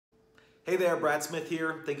Hey there, Brad Smith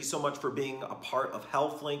here. Thank you so much for being a part of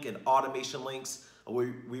HealthLink and Automation Links.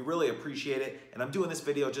 We really appreciate it. And I'm doing this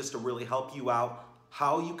video just to really help you out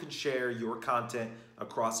how you can share your content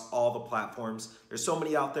across all the platforms. There's so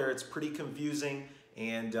many out there, it's pretty confusing.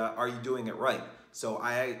 And are you doing it right? So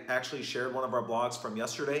I actually shared one of our blogs from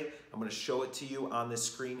yesterday. I'm going to show it to you on this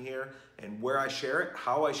screen here and where I share it,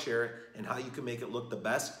 how I share it, and how you can make it look the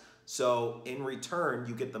best. So in return,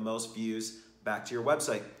 you get the most views back to your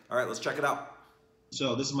website. All right, let's check it out.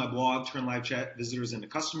 So this is my blog, Turn Live Chat Visitors into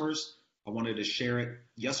Customers. I wanted to share it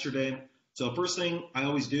yesterday. So first thing I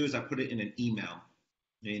always do is I put it in an email.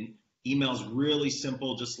 And email is really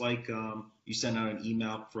simple, just like you send out an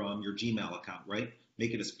email from your Gmail account, right?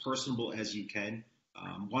 Make it as personable as you can.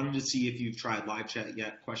 Wanted to see if you've tried live chat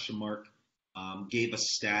yet, question mark. Gave a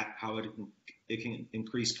stat, how it can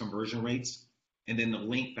increase conversion rates, and then the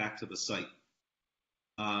link back to the site.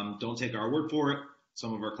 Don't take our word for it.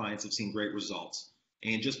 Some of our clients have seen great results.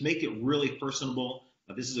 And just make it really personable.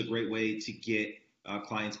 This is a great way to get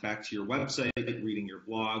clients back to your website, reading your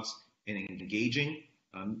blogs, and engaging.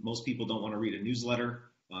 Most people don't want to read a newsletter.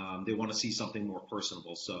 They want to see something more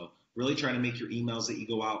personable. So really try to make your emails that you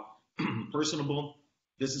go out personable.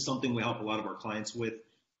 This is something we help a lot of our clients with,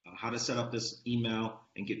 how to set up this email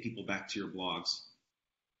and get people back to your blogs.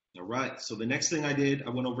 All right, so the next thing I did,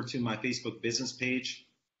 I went over to my Facebook business page.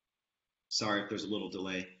 Sorry if there's a little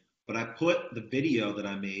delay, but I put the video that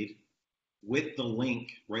I made with the link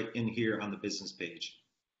right in here on the business page.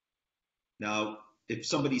 Now, if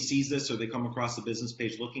somebody sees this or they come across the business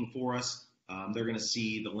page looking for us, they're going to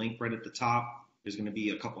see the link right at the top. There's going to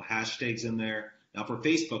be a couple hashtags in there. Now for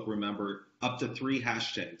Facebook, remember, up to 3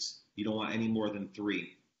 hashtags. You don't want any more than 3.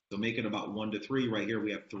 So make it about 1 to 3. Right here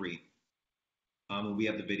we have 3. And we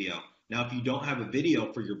have the video. Now, if you don't have a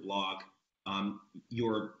video for your blog,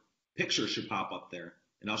 your picture should pop up there.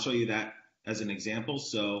 And I'll show you that as an example.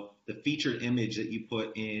 So the featured image that you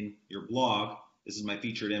put in your blog, this is my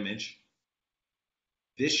featured image.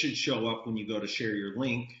 This should show up when you go to share your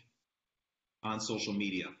link on social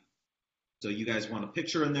media. So you guys want a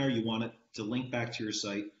picture in there, you want it to link back to your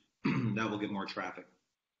site, that will get more traffic.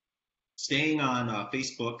 Staying on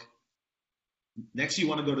Facebook, next you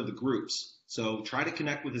want to go to the groups. So try to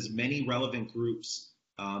connect with as many relevant groups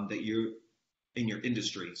that you're in your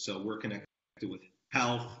industry. So we're connected with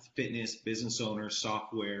health, fitness, business owners,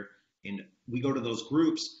 software, and we go to those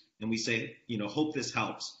groups and we say, hope this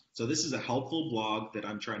helps. So this is a helpful blog that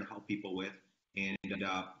I'm trying to help people with, and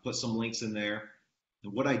put some links in there.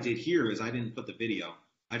 And what I did here is I didn't put the video.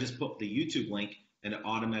 I just put the YouTube link and it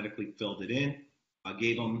automatically filled it in. I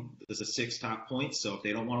gave them the 6 top points. So if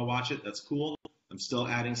they don't want to watch it, that's cool. I'm still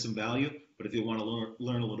adding some value, but if they want to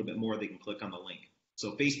learn a little bit more, they can click on the link.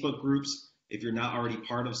 So Facebook groups, if you're not already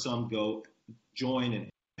part of some, go join and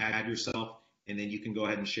add yourself, and then you can go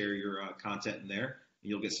ahead and share your content in there, and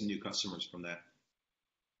you'll get some new customers from that.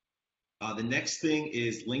 The next thing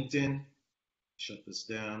is LinkedIn. Shut this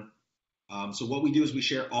down. So what we do is we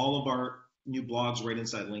share all of our new blogs right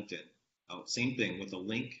inside LinkedIn. Same thing with a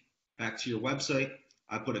link back to your website.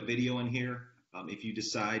 I put a video in here. If you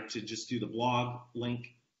decide to just do the blog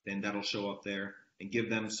link, then that'll show up there, and give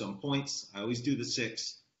them some points. I always do the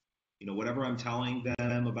 6. Whatever I'm telling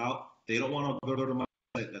them about, they don't want to go to my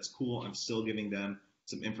website, that's cool. I'm still giving them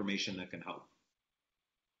some information that can help.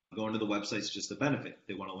 Going to the website is just a benefit.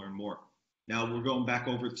 They want to learn more. Now we're going back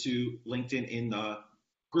over to LinkedIn in the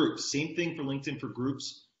groups. Same thing for LinkedIn for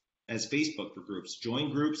groups as Facebook for groups. Join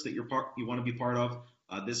groups that you want to be part of.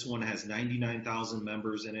 This one has 99,000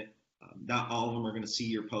 members in it. Not all of them are going to see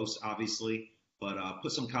your posts, obviously, but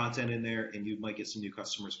put some content in there and you might get some new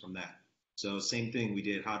customers from that. So same thing, we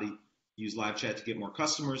did how to use live chat to get more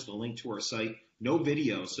customers, the link to our site, no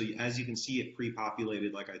video. So as you can see, it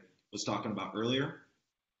pre-populated like I was talking about earlier,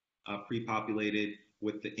 pre-populated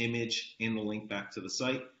with the image and the link back to the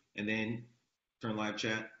site, and then turn live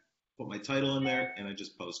chat, put my title in there, and I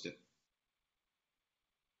just post it.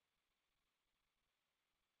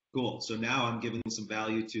 Cool, so now I'm giving some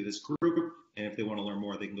value to this group, and if they want to learn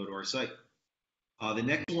more, they can go to our site. The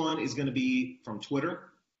next one is going to be from Twitter.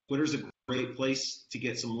 Twitter's a great place to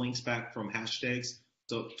get some links back from hashtags.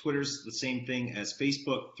 So Twitter's the same thing as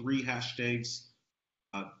Facebook, 3 hashtags.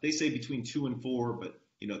 They say between 2 and 4, but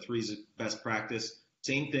 3 is best practice.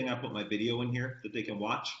 Same thing, I put my video in here that they can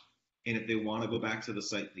watch. And if they want to go back to the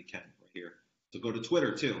site, they can right here. So go to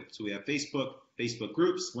Twitter too. So we have Facebook, Facebook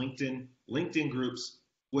groups, LinkedIn, LinkedIn groups,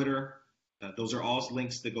 Twitter. Those are all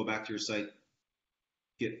links that go back to your site.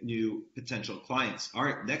 Get new potential clients. All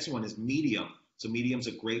right, next one is Medium. So Medium's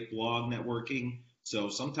a great blog networking. So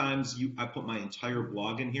sometimes I put my entire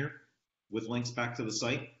blog in here with links back to the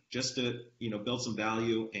site. just to, build some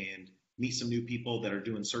value and meet some new people that are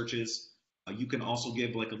doing searches. You can also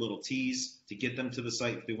give like a little tease to get them to the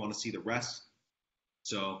site if they want to see the rest.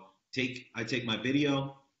 So I take my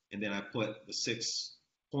video and then I put the 6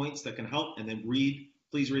 points that can help, and then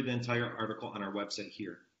please read the entire article on our website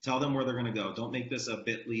here. Tell them where they're going to go. Don't make this a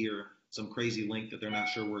bit.ly or some crazy link that they're not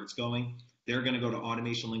sure where it's going. They're going to go to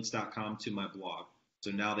automationlinks.com to my blog.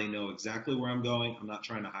 So now they know exactly where I'm going. I'm not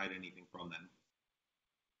trying to hide anything from them.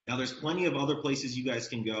 Now there's plenty of other places you guys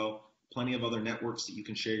can go, plenty of other networks that you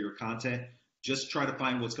can share your content. Just try to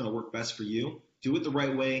find what's going to work best for you. Do it the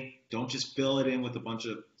right way. Don't just fill it in with a bunch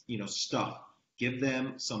of, stuff. Give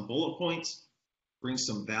them some bullet points, bring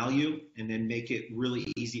some value, and then make it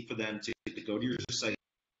really easy for them to go to your site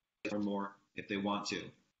and learn more if they want to.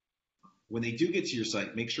 When they do get to your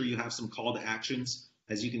site, make sure you have some call to actions.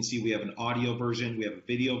 As you can see, we have an audio version, we have a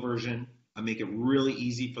video version. I make it really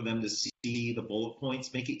easy for them to see the bullet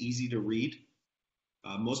points, make it easy to read.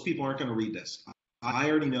 Most people aren't going to read this. I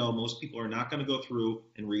already know most people are not going to go through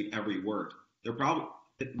and read every word.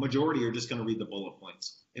 The majority are just going to read the bullet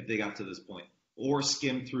points if they got to this point, or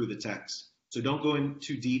skim through the text. So don't go in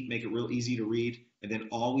too deep, make it real easy to read, and then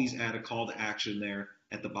always add a call to action there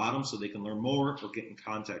at the bottom so they can learn more or get in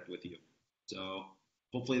contact with you. So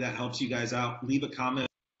hopefully that helps you guys out. Leave a comment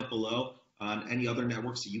below on any other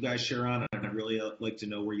networks that you guys share on. I'd really like to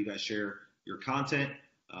know where you guys share your content.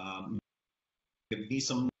 Give me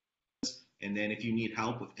some, and then if you need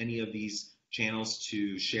help with any of these channels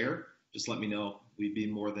to share, just let me know. We'd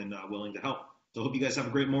be more than willing to help. So I hope you guys have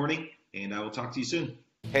a great morning, and I will talk to you soon.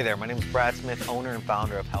 Hey there, my name is Brad Smith, owner and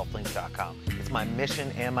founder of HealthLinks.com. It's my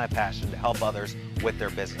mission and my passion to help others with their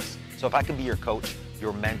business. So if I can be your coach,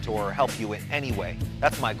 your mentor, or help you in any way,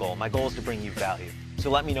 that's my goal. My goal is to bring you value.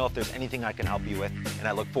 So let me know if there's anything I can help you with, and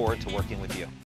I look forward to working with you.